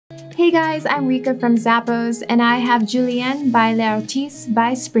Hey guys, I'm Rika from Zappos, and I have Juliane by L'Artiste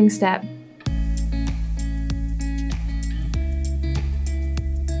by Spring Step.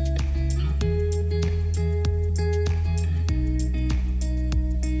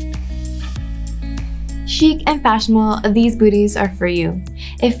 Chic and fashionable, these booties are for you.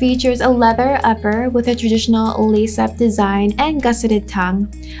 It features a leather upper with a traditional lace-up design and gusseted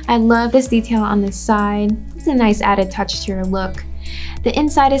tongue. I love this detail on the side. It's a nice added touch to your look. The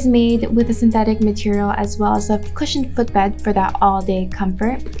inside is made with a synthetic material as well as a cushioned footbed for that all-day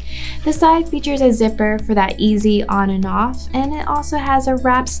comfort. The side features a zipper for that easy on and off, and it also has a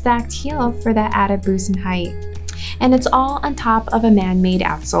wrap stacked heel for that added boost in height. And it's all on top of a man-made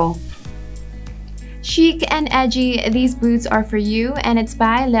outsole. Chic and edgy, these boots are for you, and it's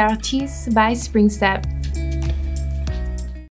by L'Artiste by Spring Step.